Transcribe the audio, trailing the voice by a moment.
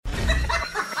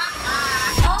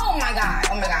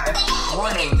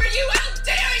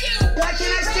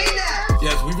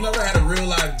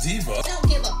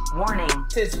Warning.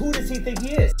 Says, who does he think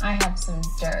he is? I have some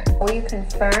dirt. Will you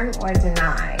confirm or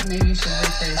deny? Maybe you should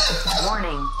rephrase the question.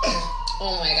 Warning.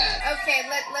 Oh my God. Okay,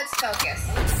 let's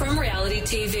focus. From reality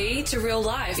TV to real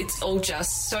life, it's all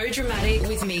just so dramatic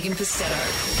with Megan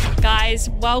Pistetto.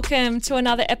 Guys, welcome to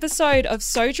another episode of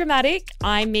So Dramatic.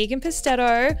 I'm Megan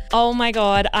Pistetto. Oh my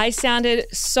God, I sounded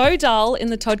so dull in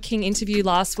the Todd King interview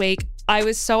last week. I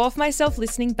was so off myself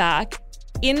listening back.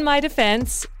 In my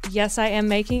defense, yes, I am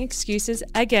making excuses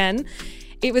again.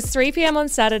 It was 3 p.m. on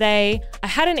Saturday. I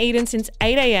hadn't eaten since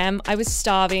 8 a.m. I was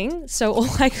starving, so all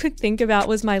I could think about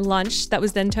was my lunch that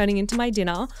was then turning into my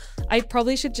dinner. I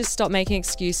probably should just stop making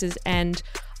excuses and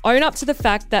own up to the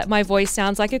fact that my voice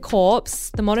sounds like a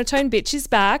corpse. The monotone bitch is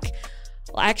back.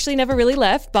 I actually never really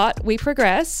left, but we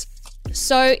progress.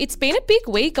 So it's been a big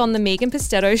week on the Megan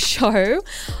Pistetto show.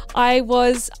 I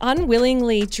was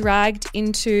unwillingly dragged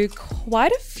into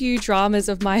quite a few dramas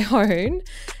of my own.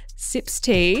 Sips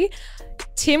tea.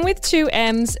 Tim with 2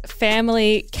 M's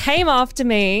family came after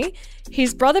me.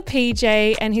 His brother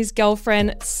PJ and his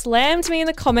girlfriend slammed me in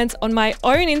the comments on my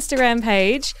own Instagram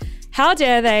page. How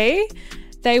dare they?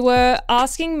 They were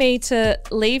asking me to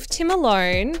leave Tim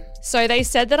alone. So they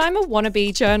said that I'm a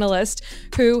wannabe journalist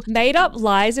who made up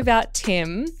lies about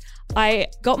Tim. I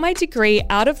got my degree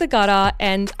out of the gutter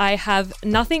and I have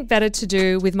nothing better to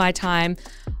do with my time.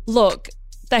 Look,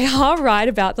 they are right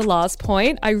about the last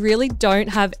point. I really don't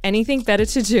have anything better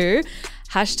to do.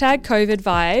 Hashtag COVID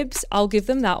vibes. I'll give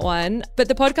them that one. But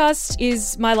the podcast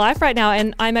is my life right now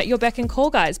and I'm at your beck and call,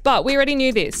 guys. But we already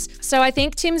knew this. So I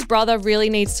think Tim's brother really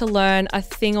needs to learn a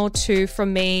thing or two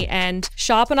from me and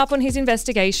sharpen up on his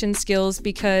investigation skills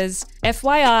because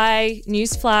FYI,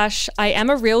 newsflash, I am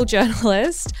a real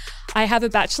journalist. I have a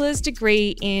bachelor's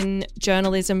degree in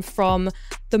journalism from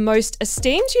the most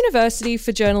esteemed university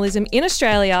for journalism in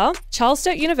Australia, Charles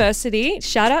Sturt University.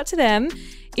 Shout out to them.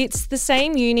 It's the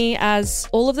same uni as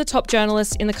all of the top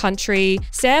journalists in the country.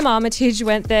 Sam Armitage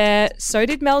went there, so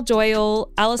did Mel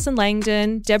Doyle, Alison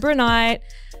Langdon, Deborah Knight.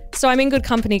 So I'm in good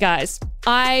company, guys.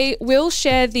 I will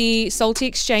share the salty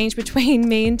exchange between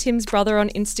me and Tim's brother on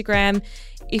Instagram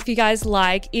if you guys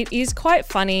like. It is quite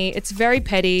funny. It's very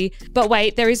petty. But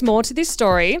wait, there is more to this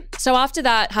story. So after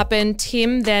that happened,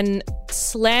 Tim then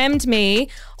slammed me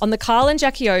on the Carl and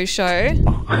Jackie O show.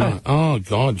 Oh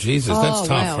God, Jesus, that's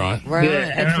tough, right?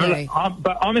 Yeah, Okay.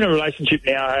 but I'm in a relationship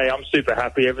now. Hey, I'm super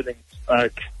happy. Everything's So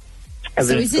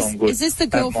everything's gone good. is this the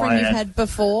at my girlfriend you've end. had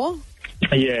before?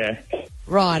 Yeah.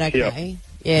 Right, okay. Yeah.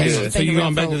 Yeah, she's so been you're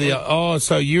around going back for to a the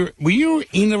so were you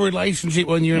in a relationship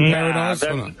when you were in paradise?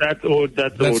 or not? That's all.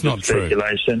 That's all not just true.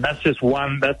 speculation. That's just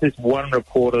one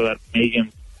reporter that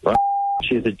Megan.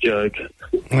 She's a joke.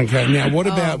 Okay, now what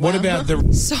about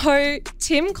the So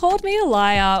Tim called me a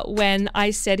liar when I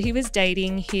said he was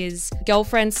dating his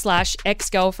girlfriend /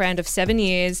 ex-girlfriend of 7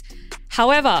 years.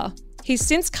 However, he's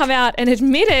since come out and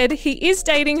admitted he is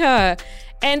dating her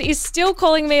and is still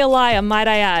calling me a liar, might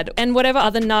I add, and whatever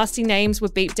other nasty names were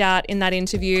beeped out in that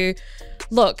interview.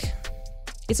 Look,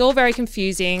 it's all very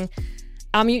confusing.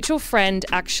 Our mutual friend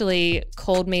actually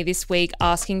called me this week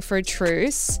asking for a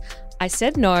truce. I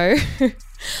said no.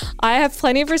 I have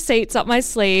plenty of receipts up my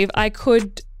sleeve. I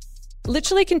could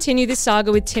literally continue this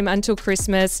saga with Tim until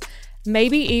Christmas,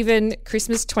 maybe even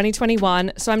Christmas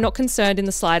 2021. So I'm not concerned in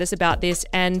the slightest about this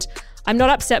and I'm not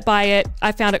upset by it.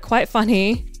 I found it quite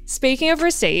funny. Speaking of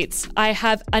receipts, I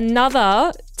have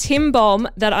another Tim bomb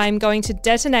that I'm going to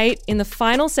detonate in the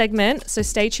final segment, so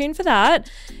stay tuned for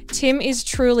that. Tim is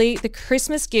truly the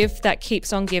Christmas gift that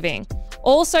keeps on giving.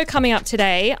 Also coming up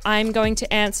today, I'm going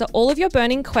to answer all of your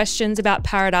burning questions about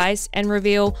Paradise and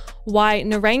reveal why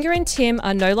Naranga and Tim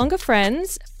are no longer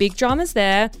friends. Big dramas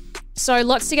there. So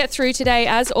lots to get through today,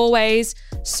 as always.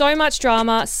 So much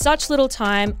drama, such little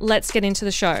time. Let's get into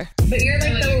the show. But you're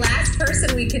like the last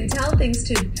person we can tell things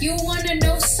to. You want to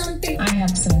know something? I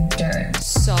have some dirt.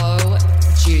 So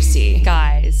juicy.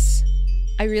 Guys,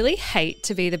 I really hate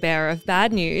to be the bearer of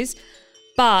bad news,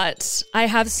 but I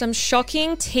have some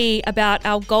shocking tea about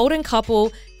our golden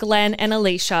couple, Glenn and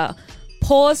Alicia.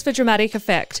 Pause for dramatic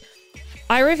effect.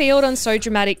 I revealed on So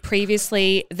Dramatic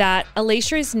previously that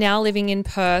Alicia is now living in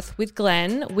Perth with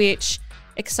Glenn, which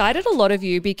excited a lot of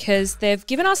you because they've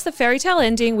given us the fairy tale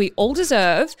ending we all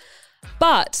deserve,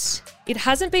 but it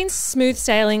hasn't been smooth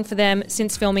sailing for them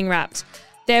since filming Wrapped.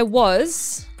 There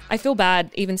was, I feel bad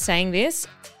even saying this,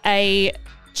 a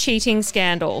cheating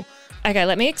scandal. Okay,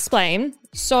 let me explain.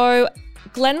 So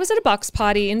Glenn was at a Bucks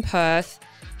party in Perth.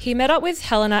 He met up with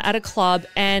Helena at a club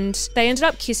and they ended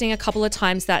up kissing a couple of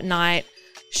times that night.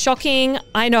 Shocking,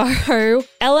 I know.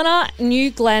 Eleanor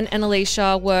knew Glenn and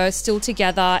Alicia were still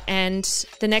together, and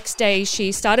the next day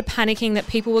she started panicking that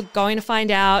people were going to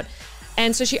find out,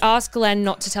 and so she asked Glenn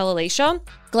not to tell Alicia.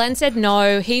 Glenn said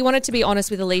no, he wanted to be honest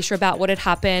with Alicia about what had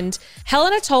happened.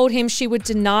 Helena told him she would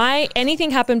deny anything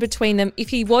happened between them if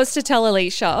he was to tell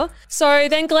Alicia. So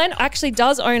then Glenn actually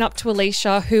does own up to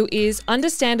Alicia, who is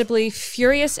understandably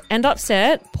furious and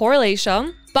upset. Poor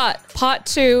Alicia. But part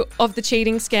 2 of the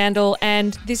cheating scandal,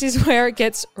 and this is where it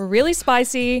gets really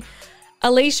spicy.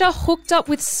 Alicia hooked up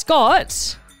with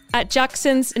Scott at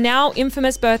Jackson's now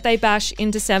infamous birthday bash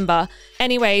in December.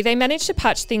 Anyway, they managed to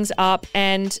patch things up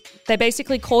and they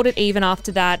basically called it even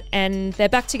after that, and they're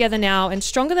back together now and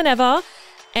stronger than ever.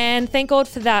 And thank God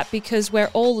for that, because we're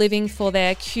all living for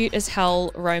their cute as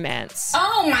hell romance.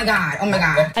 Oh my God. Oh my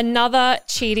God. Another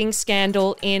cheating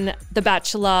scandal in the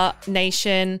Bachelor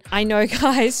Nation. I know,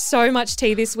 guys, so much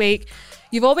tea this week.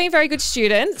 You've all been very good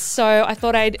students, so I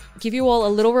thought I'd give you all a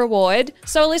little reward.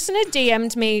 So a listener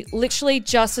DM'd me literally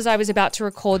just as I was about to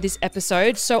record this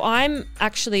episode, so I'm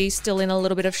actually still in a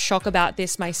little bit of shock about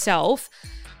this myself.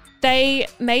 They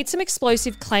made some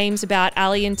explosive claims about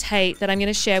Ali and Tate that I'm going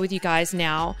to share with you guys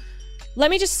now.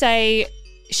 Let me just say,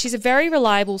 she's a very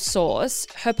reliable source.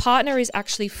 Her partner is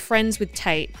actually friends with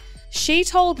Tate. She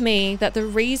told me that the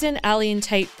reason Ali and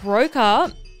Tate broke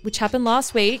up, which happened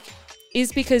last week,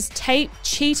 is because Tate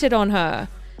cheated on her.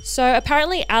 So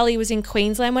apparently Ali was in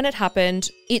Queensland when it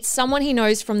happened. It's someone he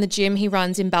knows from the gym he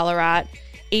runs in Ballarat,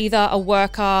 either a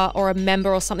worker or a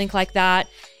member or something like that.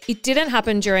 It didn't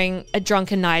happen during a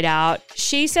drunken night out.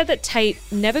 She said that Tate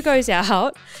never goes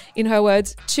out, in her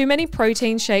words, too many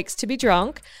protein shakes to be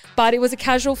drunk, but it was a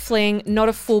casual fling, not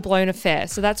a full-blown affair.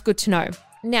 So that's good to know.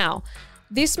 Now,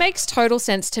 this makes total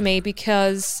sense to me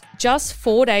because just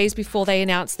 4 days before they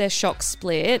announced their shock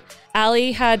split,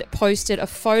 Ali had posted a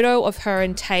photo of her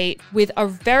and Tate with a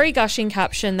very gushing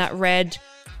caption that read,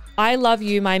 "I love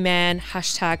you, my man,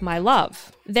 #my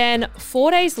love." Then 4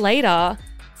 days later,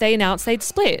 they announced they'd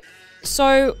split.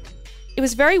 So it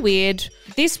was very weird.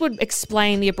 This would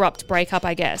explain the abrupt breakup,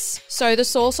 I guess. So the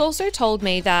source also told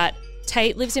me that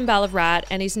Tate lives in Ballarat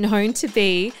and is known to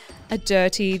be a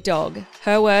dirty dog.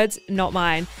 Her words, not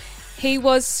mine. He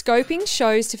was scoping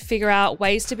shows to figure out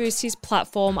ways to boost his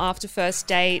platform after first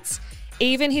dates.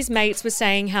 Even his mates were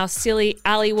saying how silly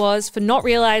Ali was for not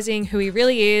realizing who he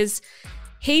really is.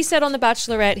 He said on The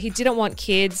Bachelorette he didn't want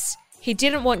kids. He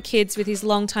didn't want kids with his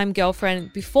longtime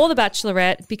girlfriend before The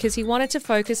Bachelorette because he wanted to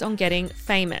focus on getting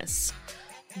famous.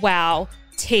 Wow,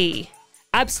 tea.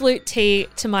 Absolute tea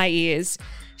to my ears.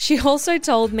 She also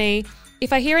told me,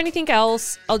 "If I hear anything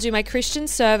else, I'll do my Christian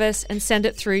service and send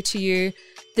it through to you.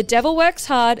 The devil works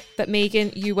hard, but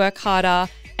Megan, you work harder."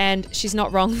 And she's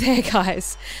not wrong there,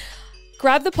 guys.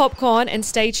 Grab the popcorn and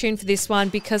stay tuned for this one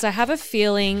because I have a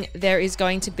feeling there is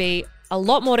going to be a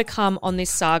lot more to come on this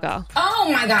saga. Oh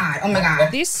my God. Oh my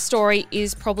God. This story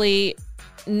is probably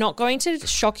not going to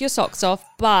shock your socks off,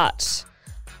 but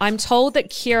I'm told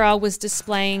that Kira was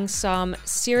displaying some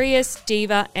serious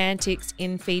diva antics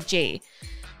in Fiji.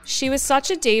 She was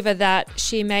such a diva that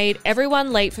she made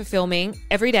everyone late for filming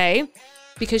every day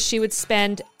because she would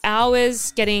spend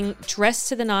hours getting dressed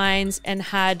to the nines and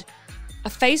had a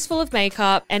face full of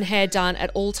makeup and hair done at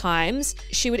all times.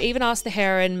 She would even ask the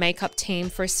hair and makeup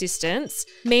team for assistance.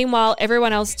 Meanwhile,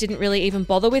 everyone else didn't really even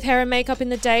bother with hair and makeup in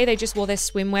the day. They just wore their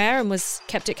swimwear and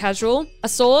kept it casual. A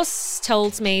source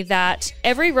tells me that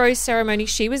every rose ceremony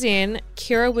she was in,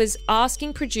 Kira was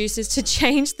asking producers to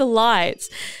change the lights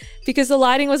because the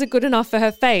lighting wasn't good enough for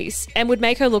her face and would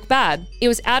make her look bad. It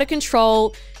was out of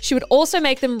control. She would also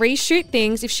make them reshoot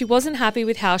things if she wasn't happy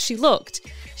with how she looked.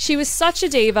 She was such a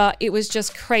diva, it was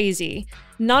just crazy.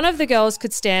 None of the girls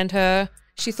could stand her.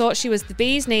 She thought she was the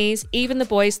bee's knees. Even the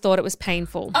boys thought it was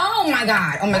painful. Oh my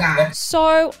God. Oh my God.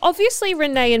 So obviously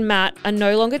Renee and Matt are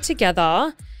no longer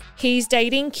together. He's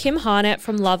dating Kim Harnett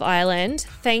from Love Island.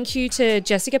 Thank you to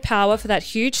Jessica Power for that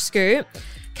huge scoop.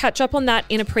 Catch up on that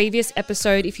in a previous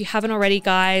episode if you haven't already,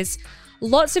 guys.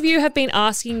 Lots of you have been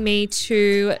asking me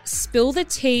to spill the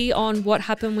tea on what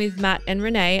happened with Matt and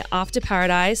Renee after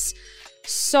Paradise.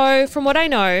 So from what I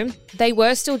know, they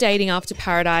were still dating after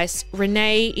Paradise.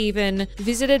 Renee even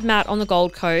visited Matt on the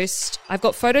Gold Coast. I've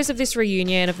got photos of this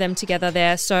reunion of them together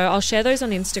there, so I'll share those on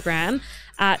Instagram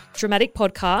at Dramatic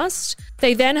Podcast.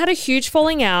 They then had a huge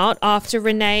falling out after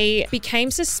Renee became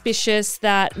suspicious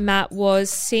that Matt was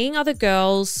seeing other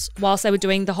girls whilst they were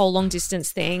doing the whole long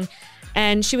distance thing.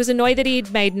 And she was annoyed that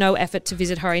he'd made no effort to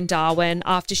visit her in Darwin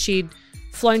after she'd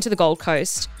flown to the Gold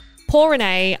Coast. Poor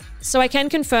Renee. So I can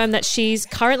confirm that she's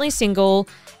currently single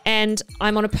and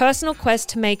I'm on a personal quest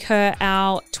to make her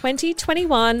our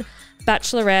 2021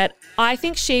 Bachelorette. I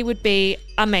think she would be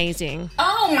amazing.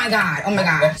 Oh my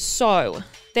God. So,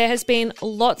 there has been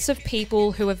lots of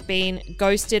people who have been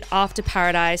ghosted after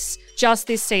Paradise just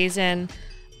this season.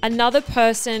 Another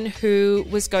person who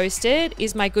was ghosted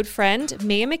is my good friend,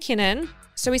 Mia McKinnon.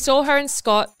 So we saw her and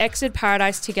Scott exit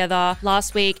Paradise together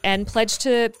last week and pledged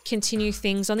to continue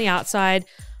things on the outside.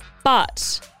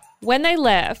 But when they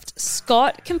left,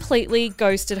 Scott completely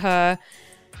ghosted her.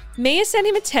 Mia sent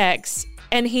him a text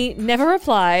and he never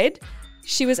replied.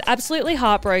 She was absolutely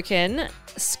heartbroken.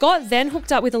 Scott then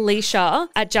hooked up with Alicia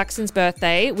at Jackson's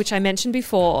birthday, which I mentioned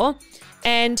before,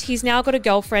 and he's now got a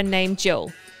girlfriend named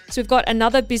Jill. So we've got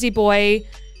another busy boy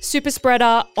super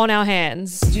spreader on our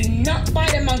hands. Do not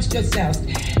fight amongst yourselves.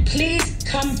 Please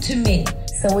come to me.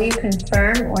 So will you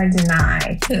confirm or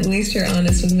deny? At least you're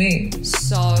honest with me.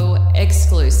 So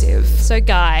exclusive. So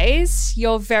guys,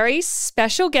 your very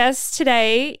special guest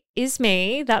today is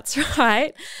me. That's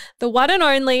right. The one and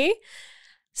only.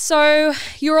 So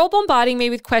you're all bombarding me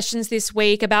with questions this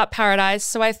week about Paradise.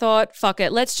 So I thought, fuck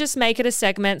it. Let's just make it a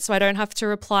segment so I don't have to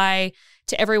reply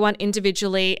to everyone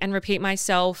individually and repeat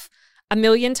myself a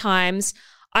million times.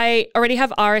 I already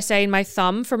have RSA in my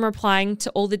thumb from replying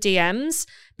to all the DMs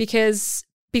because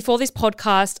before this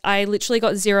podcast, I literally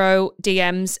got 0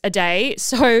 DMs a day.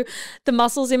 So the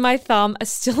muscles in my thumb are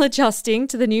still adjusting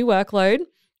to the new workload.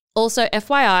 Also,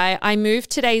 FYI, I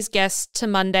moved today's guest to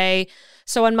Monday.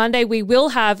 So on Monday, we will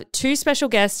have 2 special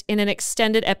guests in an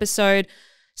extended episode.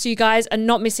 So you guys are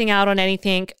not missing out on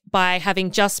anything by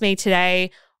having just me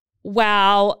today.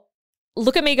 Wow.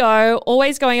 Look at me go.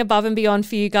 Always going above and beyond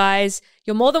for you guys.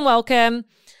 You're more than welcome.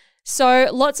 So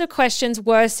lots of questions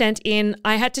were sent in.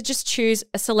 I had to just choose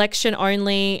a selection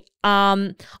only.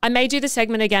 I may do the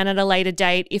segment again at a later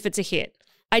date if it's a hit.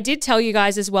 I did tell you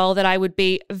guys as well that I would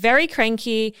be very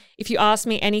cranky if you asked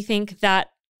me anything that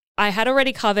I had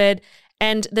already covered,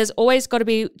 and there's always got to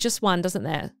be just one, doesn't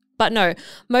there? But no,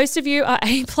 most of you are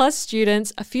A+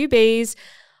 students, a few Bs,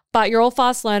 but you're all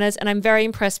fast learners, and I'm very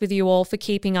impressed with you all for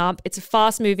keeping up. It's a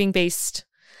fast-moving beast.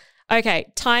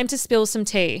 Okay, time to spill some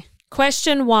tea.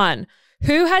 Question 1,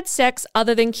 who had sex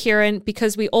other than Kieran?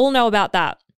 Because we all know about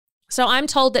that. So I'm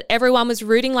told that everyone was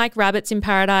rooting like rabbits in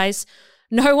Paradise.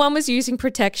 No one was using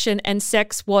protection and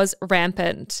sex was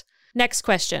rampant. Next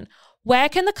question. Where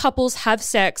can the couples have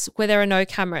sex where there are no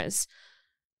cameras?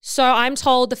 So I'm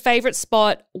told the favorite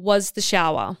spot was the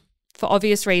shower for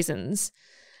obvious reasons.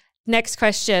 Next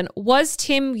question. Was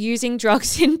Tim using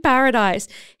drugs in Paradise?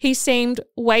 He seemed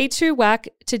way too whack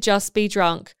to just be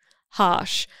drunk.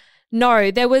 Harsh.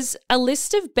 No, there was a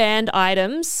list of banned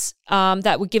items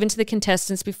that were given to the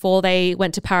contestants before they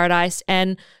went to Paradise,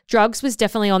 and drugs was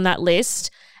definitely on that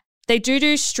list. They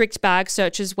do strict bag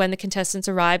searches when the contestants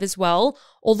arrive as well,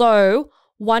 although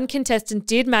one contestant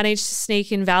did manage to sneak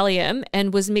in Valium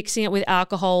and was mixing it with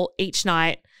alcohol each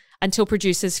night until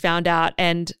producers found out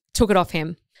and took it off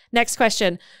him. Next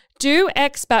question. Do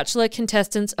ex-Bachelor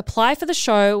contestants apply for the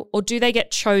show or do they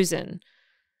get chosen?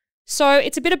 So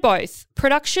it's a bit of both.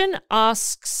 Production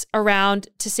asks around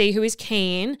to see who is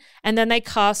keen and then they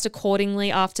cast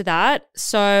accordingly after that.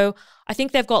 So I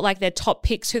think they've got like their top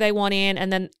picks who they want in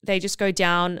and then they just go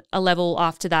down a level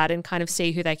after that and kind of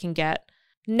see who they can get.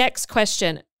 Next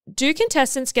question. Do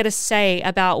contestants get a say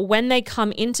about when they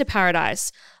come into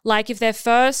Paradise, like if they're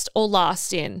first or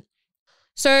last in?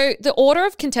 So the order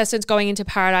of contestants going into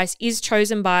Paradise is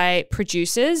chosen by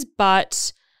producers,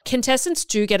 but contestants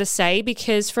do get a say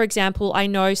because, for example, I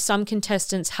know some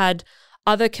contestants had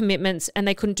other commitments and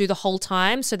they couldn't do the whole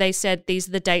time. So they said, these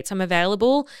are the dates I'm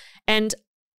available. And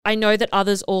I know that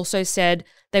others also said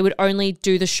they would only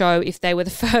do the show if they were the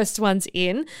first ones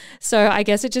in. So I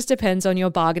guess it just depends on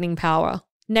your bargaining power.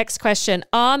 Next question.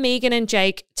 Are Megan and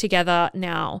Jake together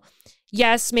now?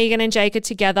 Yes, Megan and Jake are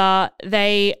together.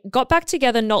 They got back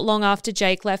together not long after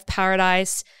Jake left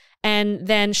Paradise. And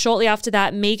then shortly after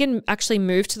that, Megan actually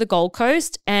moved to the Gold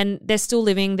Coast and they're still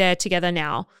living there together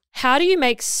now. How do you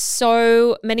make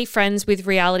so many friends with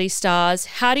reality stars?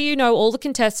 How do you know all the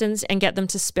contestants and get them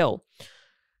to spill?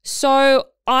 So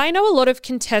I know a lot of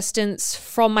contestants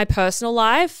from my personal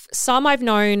life. Some I've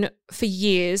known for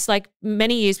years, like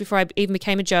many years before I even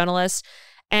became a journalist.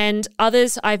 And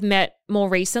others I've met more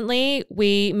recently.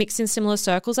 We mix in similar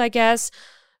circles, I guess.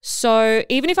 So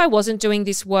even if I wasn't doing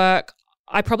this work,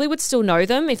 I probably would still know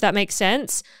them, if that makes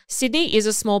sense. Sydney is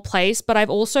a small place, but I've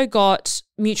also got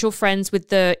mutual friends with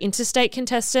the interstate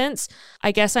contestants.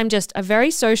 I guess I'm just a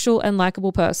very social and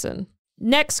likable person.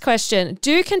 Next question.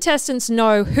 Do contestants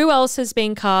know who else has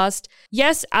been cast?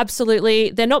 Yes,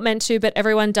 absolutely. They're not meant to, but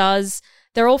everyone does.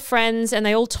 They're all friends and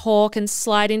they all talk and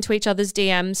slide into each other's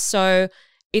DMs. So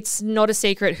it's not a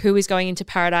secret who is going into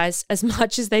Paradise, as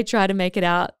much as they try to make it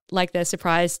out like they're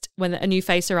surprised when a new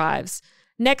face arrives.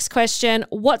 Next question.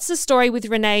 What's the story with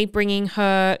Renee bringing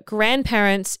her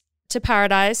grandparents to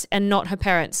Paradise and not her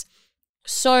parents?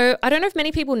 So I don't know if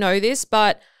many people know this,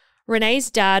 but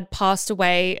Renee's dad passed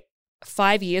away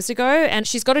 5 years ago, and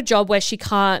she's got a job where she's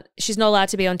not allowed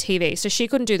to be on TV. So she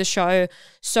couldn't do the show.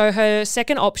 So her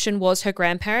second option was her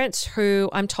grandparents, who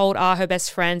I'm told are her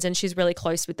best friends, and she's really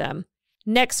close with them.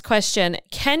 Next question.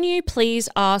 Can you please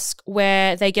ask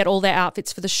where they get all their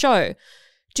outfits for the show?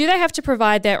 Do they have to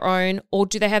provide their own, or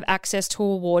do they have access to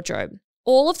a wardrobe?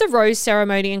 All of the rose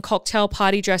ceremony and cocktail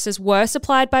party dresses were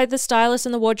supplied by the stylist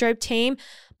and the wardrobe team,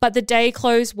 but the day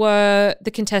clothes were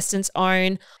the contestants'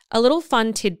 own. A little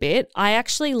fun tidbit, I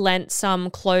actually lent some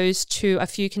clothes to a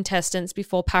few contestants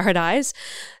before Paradise.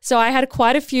 So I had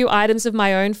quite a few items of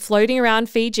my own floating around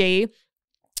Fiji.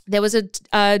 There was a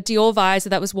Dior visor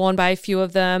that was worn by a few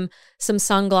of them, some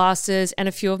sunglasses, and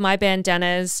a few of my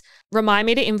bandanas. Remind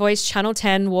me to invoice Channel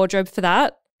 10 wardrobe for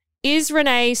that. Is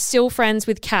Renee still friends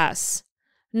with Cass?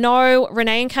 No,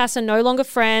 Renee and Cass are no longer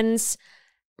friends.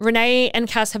 Renee and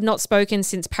Cass have not spoken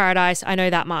since Paradise. I know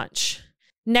that much.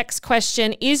 Next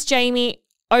question. Is Jamie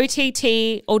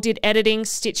OTT, or did editing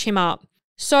stitch him up?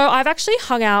 So I've actually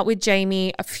hung out with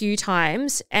Jamie a few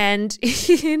times, and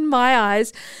in my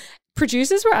eyes,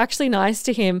 producers were actually nice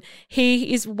to him.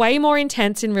 He is way more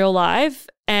intense in real life,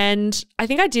 and I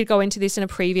think I did go into this in a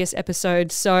previous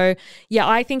episode. So yeah,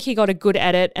 I think he got a good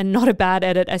edit and not a bad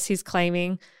edit, as he's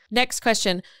claiming. Next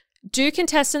question. Do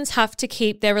contestants have to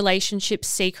keep their relationship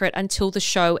secret until the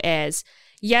show airs?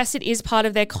 Yes, it is part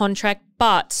of their contract,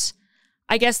 but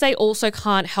I guess they also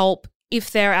can't help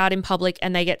if they're out in public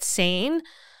and they get seen.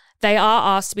 They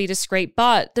are asked to be discreet,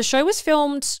 but the show was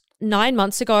filmed 9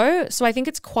 months ago, so I think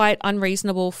it's quite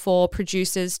unreasonable for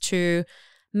producers to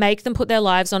make them put their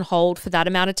lives on hold for that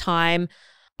amount of time.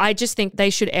 I just think they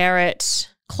should air it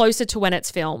closer to when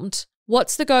it's filmed.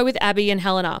 What's the go with Abby and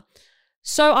Helena?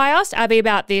 So I asked Abby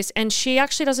about this, and she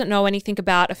actually doesn't know anything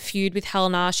about a feud with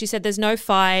Helena. She said there's no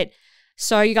fight,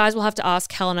 so you guys will have to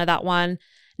ask Helena that one.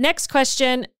 Next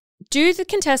question. Do the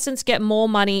contestants get more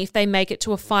money if they make it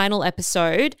to a final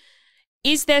episode?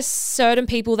 Is there certain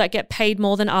people that get paid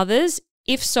more than others?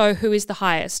 If so, who is the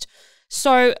highest?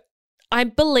 So I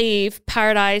believe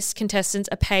Paradise contestants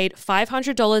are paid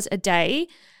 $500 a day.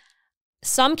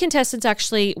 Some contestants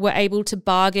actually were able to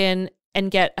bargain and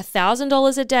get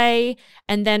 $1,000 a day.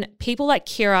 And then people like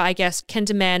Kira, I guess, can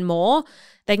demand more.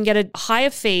 They can get a higher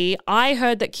fee. I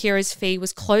heard that Kira's fee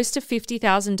was close to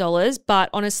 $50,000, but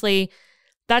honestly,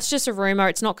 that's just a rumor.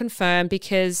 It's not confirmed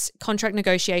because contract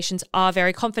negotiations are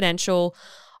very confidential.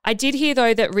 I did hear,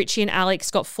 though, that Richie and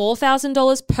Alex got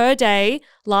 $4,000 per day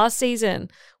last season,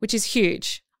 which is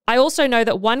huge. I also know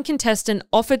that one contestant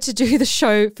offered to do the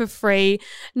show for free.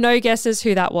 No guesses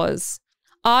who that was.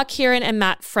 Are Kieran and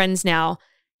Matt friends now?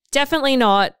 Definitely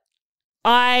not.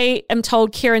 I am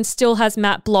told Kieran still has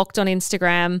Matt blocked on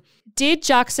Instagram. Did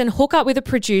Jackson hook up with a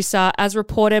producer as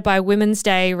reported by Women's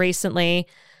Day recently?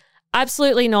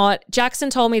 Absolutely not.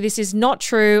 Jackson told me this is not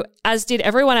true, as did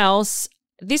everyone else.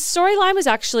 This storyline was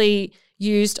actually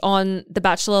used on The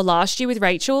Bachelor last year with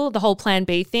Rachel, the whole Plan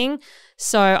B thing.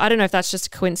 So I don't know if that's just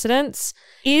a coincidence.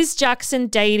 Is Jackson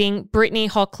dating Brittany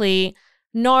Hockley?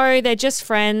 No, they're just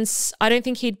friends. I don't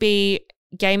think he'd be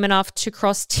game enough to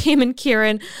cross Tim and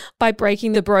Kieran by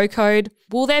breaking the bro code.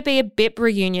 Will there be a BIP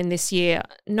reunion this year?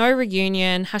 No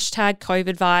reunion. Hashtag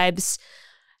COVID vibes.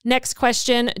 Next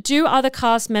question. Do other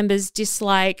cast members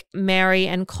dislike Mary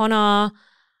and Connor?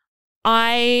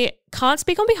 I can't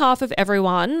speak on behalf of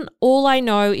everyone. All I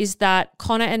know is that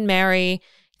Connor and Mary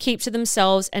keep to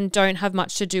themselves and don't have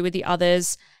much to do with the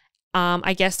others.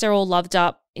 I guess they're all loved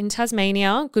up in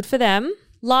Tasmania. Good for them.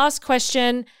 Last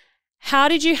question. How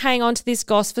did you hang on to this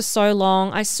goss for so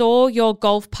long? I saw your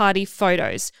golf party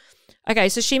photos. Okay,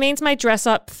 so she means my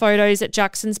dress-up photos at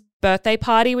Jackson's birthday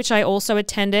party, which I also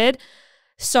attended.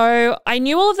 So I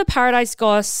knew all of the Paradise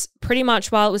goss pretty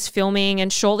much while it was filming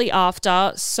and shortly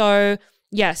after. So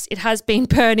yes, it has been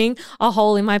burning a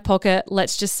hole in my pocket.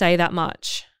 Let's just say that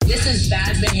much. This is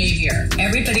bad behavior.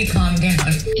 Everybody calm down.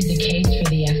 Is a case for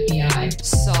the FBI.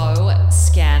 So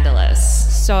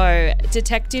scandalous. So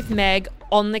Detective Meg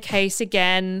on the case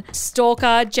again.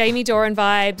 Stalker, Jamie Doran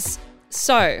vibes.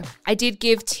 So I did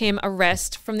give Tim a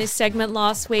rest from this segment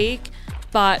last week,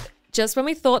 but just when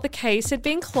we thought the case had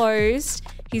been closed,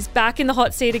 he's back in the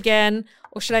hot seat again,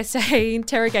 or should I say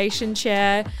interrogation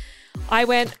chair. I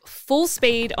went full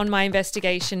speed on my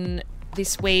investigation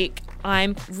this week.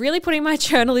 I'm really putting my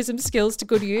journalism skills to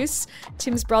good use.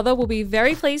 Tim's brother will be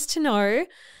very pleased to know.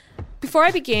 Before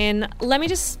I begin, let me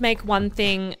just make one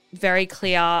thing very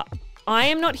clear. I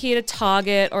am not here to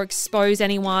target or expose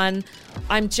anyone.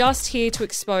 I'm just here to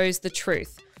expose the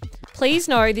truth. Please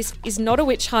know this is not a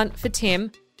witch hunt for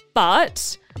Tim,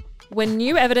 but when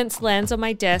new evidence lands on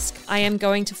my desk, I am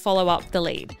going to follow up the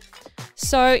lead.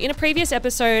 So in a previous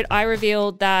episode, I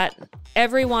revealed that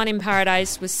everyone in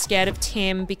Paradise was scared of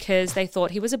Tim because they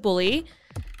thought he was a bully.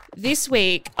 This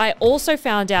week, I also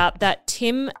found out that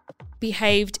Tim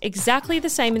behaved exactly the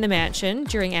same in the mansion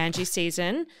during Angie's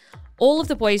season. All of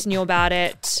the boys knew about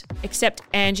it, except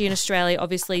Angie in Australia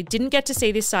obviously didn't get to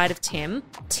see this side of Tim.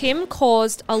 Tim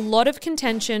caused a lot of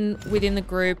contention within the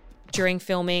group during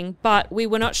filming, but we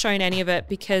were not shown any of it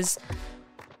because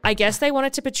I guess they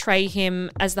wanted to portray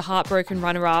him as the heartbroken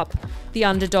runner-up, the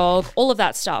underdog, all of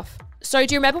that stuff. So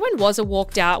do you remember when Wazza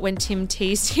walked out when Tim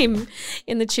teased him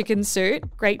in the chicken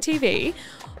suit? Great TV.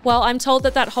 Well, I'm told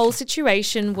that whole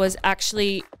situation was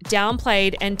actually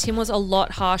downplayed and Tim was a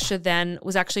lot harsher than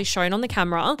was actually shown on the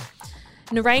camera.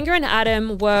 Niranga and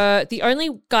Adam were the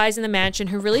only guys in the mansion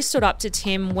who really stood up to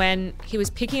Tim when he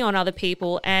was picking on other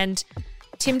people, and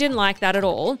Tim didn't like that at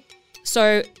all.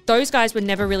 So those guys were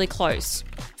never really close.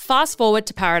 Fast forward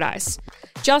to Paradise.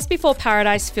 Just before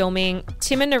Paradise filming,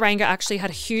 Tim and Niranga actually had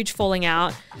a huge falling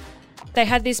out. They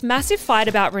had this massive fight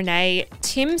about Renee.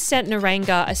 Tim sent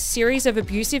Niranga a series of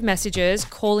abusive messages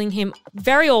calling him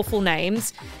very awful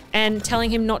names and telling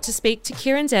him not to speak to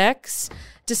Kieran's ex,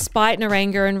 despite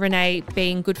Niranga and Renee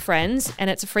being good friends, and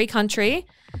it's a free country.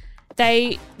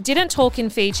 They didn't talk in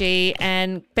Fiji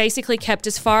and basically kept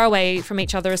as far away from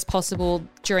each other as possible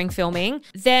during filming.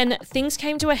 Then things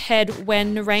came to a head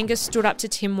when Niranga stood up to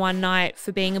Tim one night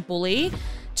for being a bully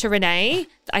to Renee.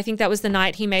 I think that was the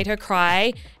night he made her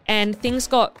cry, and things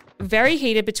got very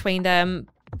heated between them.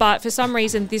 But for some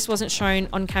reason, this wasn't shown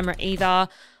on camera either.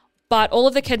 But all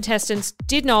of the contestants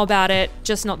did know about it,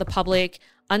 just not the public.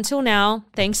 Until now,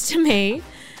 thanks to me.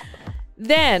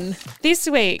 Then, this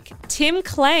week, Tim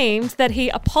claimed that he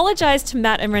apologized to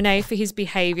Matt and Renee for his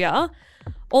behavior.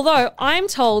 Although I'm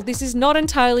told this is not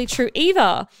entirely true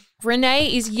either.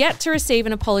 Renee is yet to receive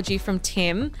an apology from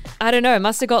Tim. I don't know,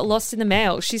 must have got lost in the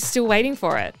mail. She's still waiting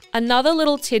for it. Another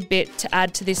little tidbit to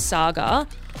add to this saga.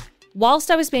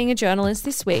 Whilst I was being a journalist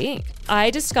this week,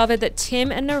 I discovered that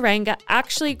Tim and Niranga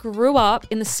actually grew up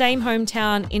in the same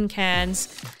hometown in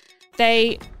Cairns.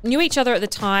 They knew each other at the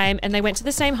time and they went to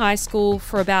the same high school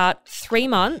for about 3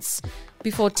 months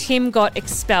before Tim got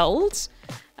expelled.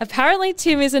 Apparently,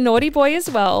 Tim is a naughty boy as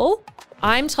well.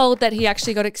 I'm told that he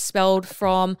actually got expelled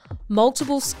from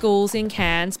multiple schools in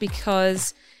Cairns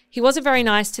because he wasn't very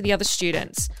nice to the other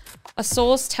students. A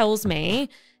source tells me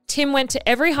Tim went to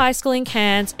every high school in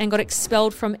Cairns and got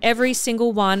expelled from every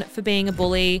single one for being a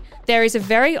bully. There is a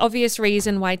very obvious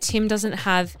reason why Tim doesn't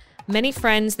have many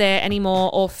friends there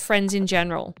anymore, or friends in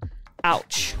general.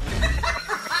 Ouch.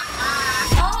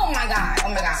 Oh my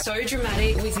God. So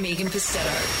Dramatic with Megan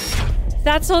Pistetto.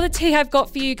 That's all the tea I've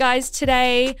got for you guys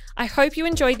today. I hope you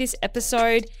enjoyed this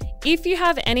episode. If you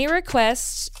have any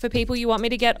requests for people you want me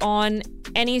to get on,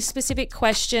 any specific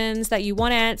questions that you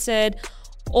want answered,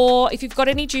 or if you've got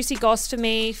any juicy goss for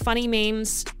me, funny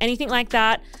memes, anything like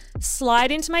that,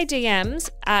 slide into my DMs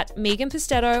at Megan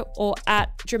Pistetto or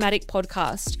at Dramatic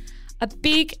Podcast. A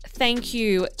big thank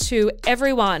you to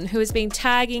everyone who has been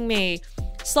tagging me,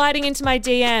 sliding into my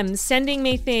DMs, sending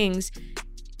me things.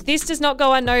 This does not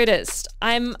go unnoticed.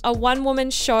 I'm a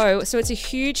one-woman show, so it's a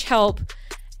huge help,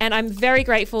 and I'm very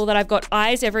grateful that I've got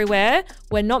eyes everywhere.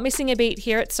 We're not missing a beat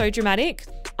here at So Dramatic.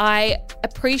 I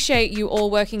appreciate you all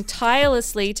working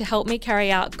tirelessly to help me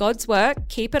carry out God's work.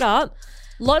 Keep it up.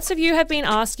 Lots of you have been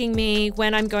asking me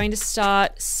when I'm going to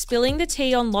start spilling the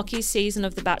tea on Lockie's season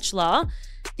of The Bachelor.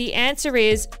 The answer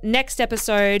is next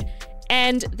episode,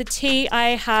 and the tea I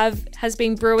have has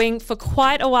been brewing for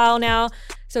quite a while now,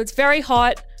 so it's very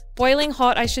hot. Boiling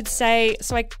hot, I should say,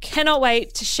 so I cannot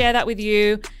wait to share that with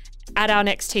you at our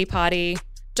next tea party.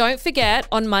 Don't forget,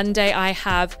 on Monday I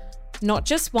have not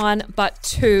just one, but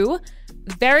 2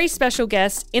 very special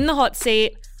guests in the hot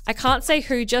seat. I can't say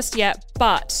who just yet,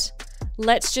 but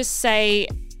let's just say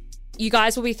you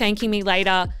guys will be thanking me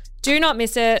later. Do not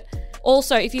miss it.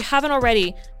 Also, if you haven't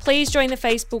already, please join the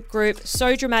Facebook group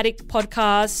So Dramatic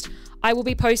Podcast. I will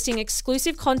be posting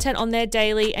exclusive content on there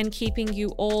daily and keeping you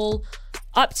all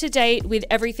up to date with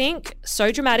everything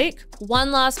So Dramatic.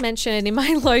 One last mention in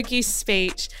my Loki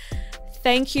speech.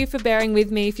 Thank you for bearing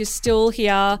with me if you're still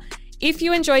here. If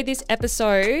you enjoyed this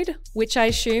episode, which I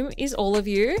assume is all of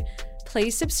you,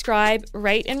 please subscribe,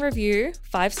 rate and review,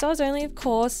 5 stars only, of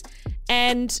course.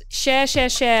 And share.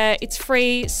 It's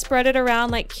free. Spread it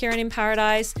around like Kieran in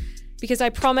Paradise, because I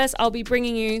promise I'll be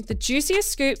bringing you the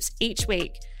juiciest scoops each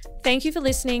week. Thank you for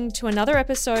listening to another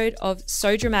episode of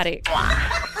So Dramatic. Oh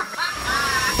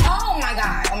my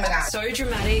God. So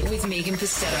Dramatic with Megan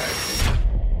Pistetto.